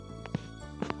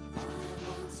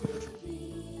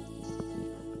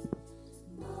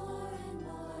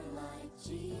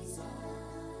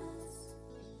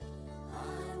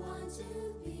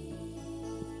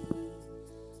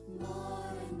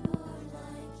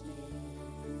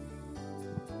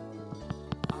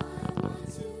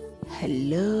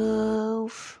Hello,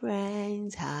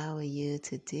 friends. How are you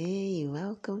today?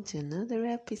 Welcome to another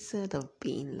episode of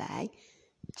Being Like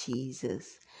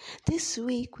Jesus. This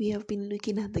week we have been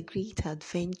looking at the great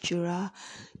adventurer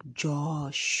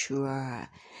Joshua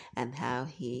and how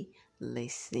he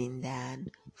listened and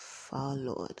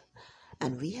followed.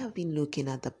 And we have been looking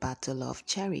at the Battle of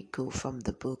Jericho from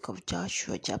the book of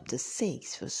Joshua, chapter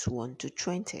 6, verse 1 to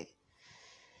 20.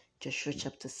 Joshua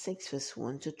chapter 6, verse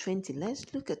 1 to 20.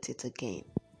 Let's look at it again.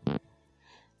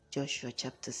 Joshua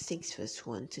chapter 6, verse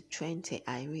 1 to 20,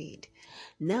 I read,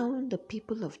 Now the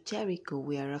people of Jericho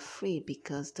were afraid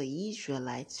because the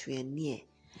Israelites were near.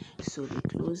 So they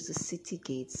closed the city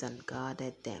gates and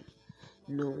guarded them.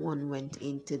 No one went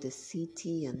into the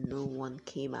city and no one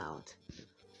came out.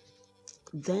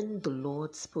 Then the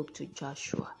Lord spoke to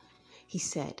Joshua. He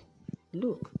said,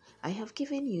 Look, I have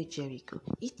given you Jericho,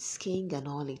 its king and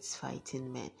all its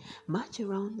fighting men. March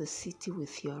around the city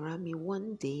with your army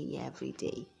one time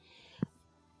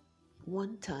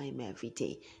every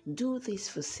day. Do this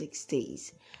for 6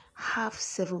 days. Have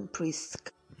 7 priests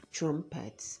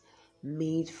trumpets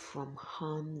made from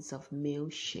horns of male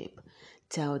sheep.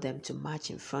 Tell them to march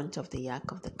in front of the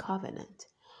Ark of the Covenant.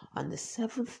 On the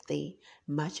 7th day,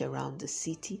 march around the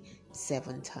city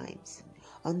 7 times.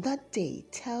 On that day,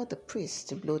 tell the priests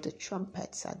to blow the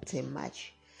trumpets as they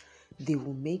march. They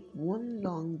will make one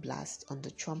long blast on the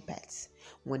trumpets.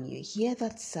 When you hear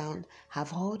that sound,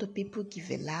 have all the people give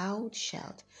a loud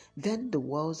shout. Then the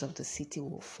walls of the city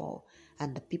will fall,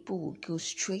 and the people will go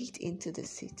straight into the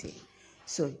city.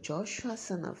 So Joshua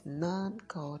son of Nun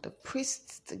called the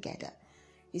priests together.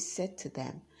 He said to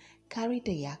them, Carry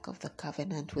the Ark of the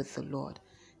Covenant with the Lord.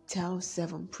 Tell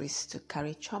 7 priests to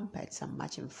carry trumpets and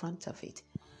march in front of it.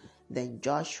 Then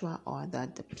Joshua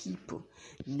ordered the people,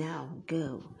 Now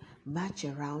go, march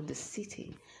around the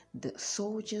city. The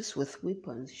soldiers with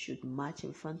weapons should march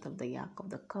in front of the Ark of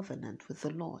the Covenant with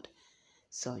the Lord.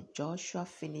 So Joshua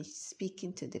finished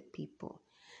speaking to the people.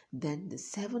 Then the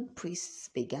 7 priests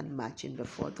began marching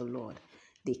before the Lord.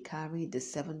 They carried the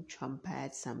 7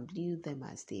 trumpets and blew them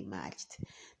as they marched.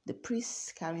 The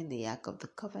priests carrying the Ark of the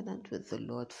Covenant with the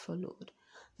Lord followed.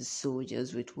 The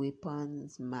soldiers with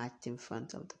weapons marched in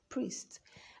front of the priests,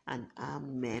 and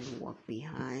armed men walked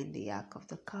behind the Ark of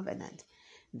the Covenant.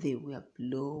 They were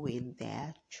blowing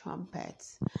their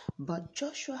trumpets. But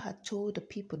Joshua had told the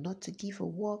people not to give a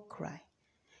war cry.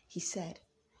 He said,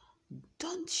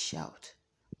 Don't shout.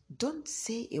 Don't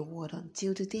say a word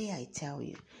until the day I tell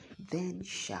you. Then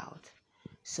shout.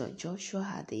 So Joshua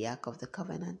had the Ark of the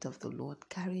Covenant of the Lord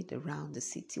carried around the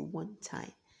city 1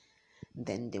 time.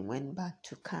 Then they went back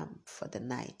to camp for the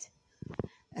night.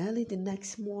 Early the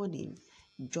next morning,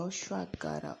 Joshua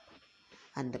got up,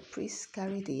 and the priests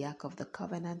carried the Ark of the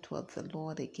Covenant with the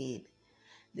Lord again.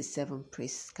 The 7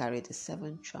 priests carried the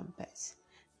 7 trumpets.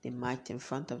 They marched in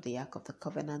front of the Ark of the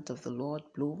Covenant of the Lord,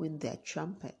 blowing their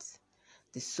trumpets.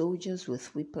 The soldiers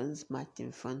with weapons marched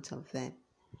in front of them.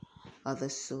 Other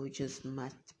soldiers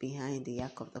marched behind the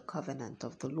Ark of the Covenant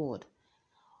of the Lord.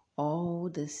 All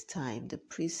this time, the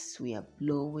priests were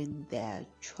blowing their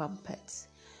trumpets.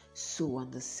 So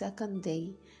on the 2nd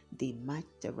day, they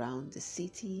marched around the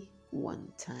city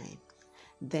 1 time.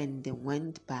 Then they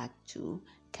went back to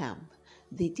camp.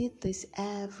 They did this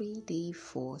every day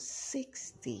for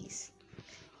 6 days.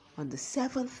 On the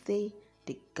 7th day,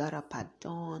 they got up at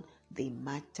dawn. They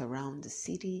marched around the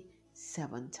city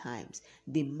 7 times.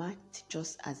 They marched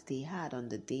just as they had on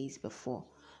the days before.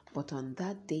 But on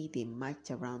that day, they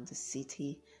marched around the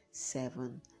city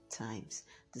 7 times.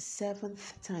 The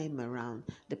 7th time around,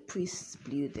 the priests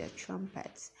blew their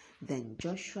trumpets. Then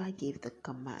Joshua gave the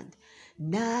command,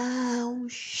 Now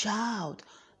shout,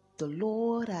 the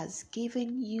Lord has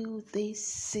given you this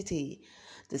city.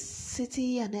 The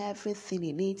city and everything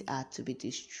in it are to be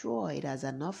destroyed as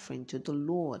an offering to the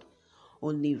Lord.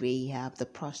 Only Rahab the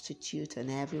prostitute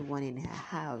and everyone in her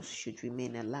house should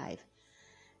remain alive.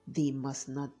 They must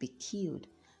not be killed.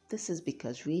 This is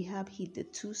because Rahab hid the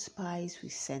 2 spies we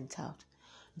sent out.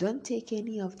 Don't take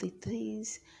any of the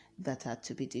things that are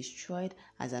to be destroyed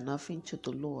as an offering to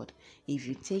the Lord. If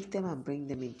you take them and bring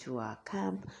them into our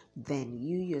camp, then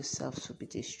you yourselves will be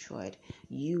destroyed.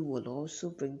 You will also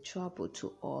bring trouble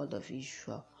to all of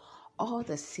Israel. All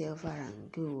the silver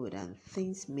and gold and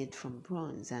things made from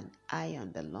bronze and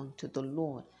iron belong to the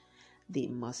Lord. They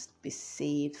must be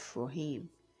saved for him.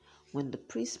 When the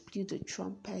priests blew the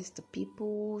trumpets, the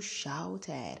people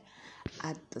shouted.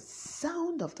 At the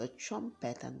sound of the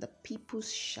trumpet and the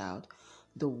people's shout,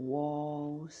 the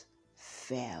walls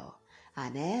fell,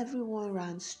 and everyone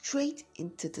ran straight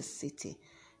into the city.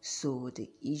 So the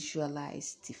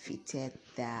Israelites defeated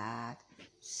that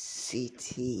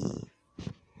city.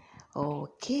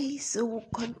 Okay, so we'll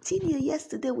continue.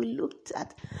 Yesterday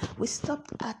we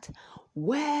stopped at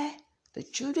where the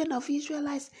children of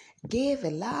Israelites gave a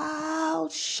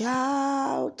loud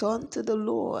shout unto the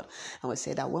Lord. And we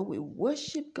said that when we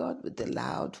worship God with a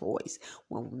loud voice,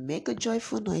 when we make a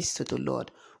joyful noise to the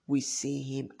Lord, we see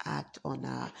him act on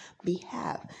our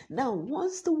behalf. Now,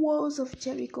 once the walls of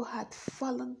Jericho had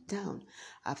fallen down,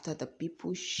 after the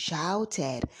people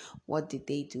shouted, what did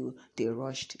they do? They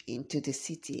rushed into the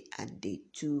city and they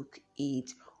took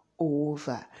it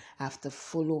over. After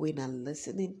following and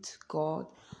listening to God,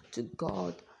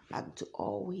 and to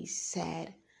all he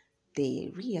said,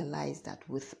 they realized that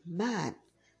with man,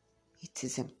 it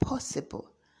is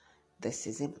impossible. This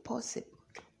is impossible.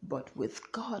 But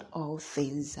with God, all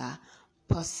things are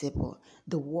possible.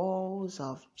 The walls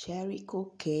of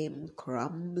Jericho came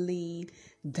crumbling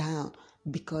down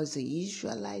because the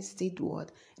Israelites did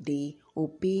what? They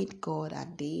obeyed God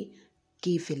and they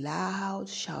gave a loud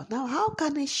shout. Now, how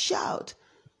can a shout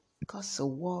cause a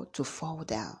wall to fall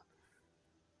down?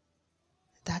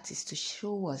 That is to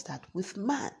show us that with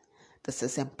man, this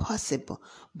is impossible.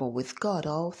 But with God,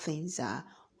 all things are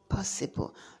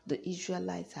possible. The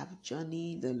Israelites have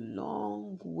journeyed a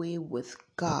long way with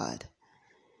God.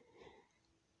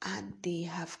 And they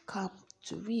have come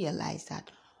to realize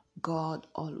that God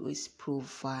always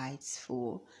provides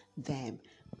for them.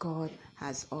 God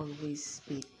has always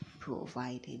been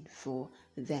providing for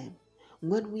them.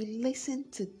 When we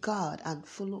listen to God and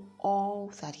follow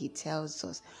all that he tells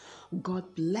us,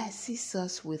 God blesses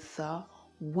us with a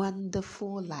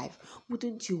wonderful life.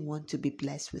 Wouldn't you want to be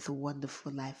blessed with a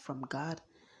wonderful life from God?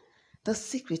 The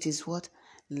secret is what?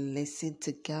 Listen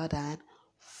to God and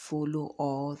follow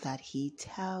all that he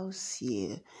tells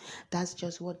you. That's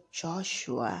just what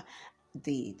Joshua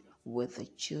did with the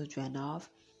children of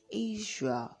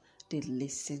Israel. They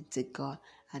listened to God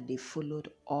and they followed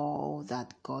all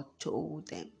that God told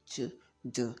them to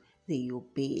do. They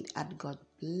obeyed and God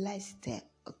blessed them.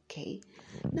 Okay,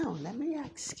 now let me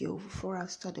ask you before I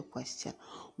start the question.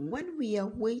 When we are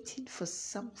waiting for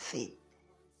something,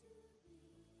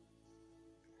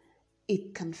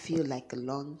 it can feel like a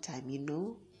long time,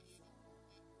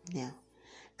 Now,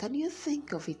 can you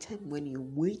think of a time when you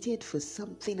waited for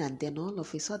something and then all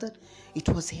of a sudden it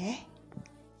was here?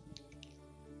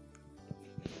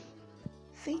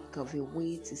 Think of a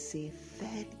way to say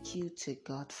thank you to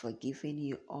God for giving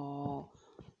you all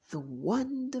the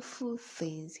wonderful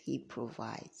things he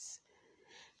provides.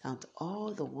 Count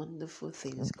all the wonderful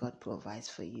things God provides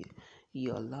for you.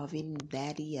 Your loving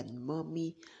daddy and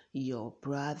mommy, your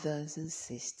brothers and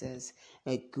sisters,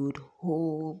 a good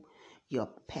home, your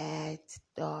pet,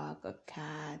 dog or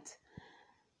cat,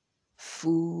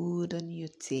 food on your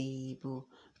table,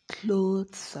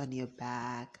 clothes on your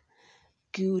back,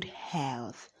 good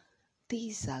health.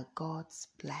 These are God's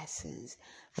blessings.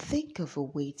 Think of a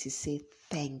way to say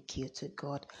thank you to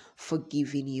God for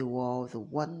giving you all the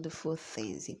wonderful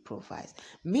things he provides.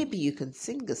 Maybe you can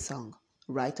sing a song,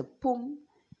 write a poem,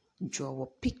 draw a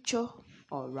picture,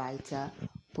 or write a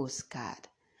postcard.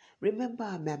 Remember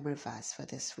our memory verse for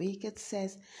this week. It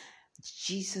says,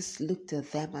 Jesus looked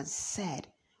at them and said,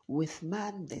 with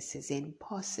man this is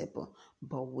impossible,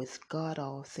 but with God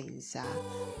all things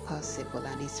are possible.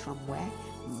 And it's from where?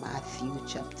 Matthew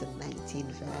chapter 19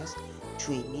 verse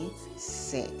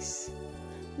 26.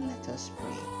 Let us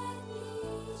pray.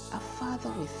 Our Father,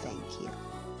 we thank you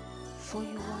for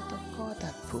you are the God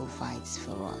that provides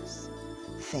for us.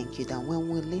 Thank you that when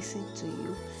we listen to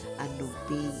you and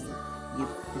obey you, you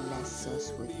bless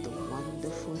us with the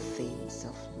wonderful things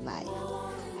of life.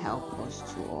 Help us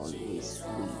to always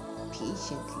wait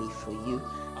patiently for you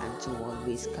and to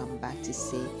always come back to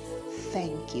say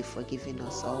thank you for giving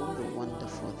us all the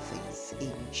wonderful things.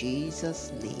 In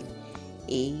Jesus' name,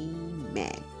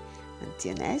 amen.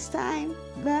 Until next time,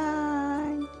 bye.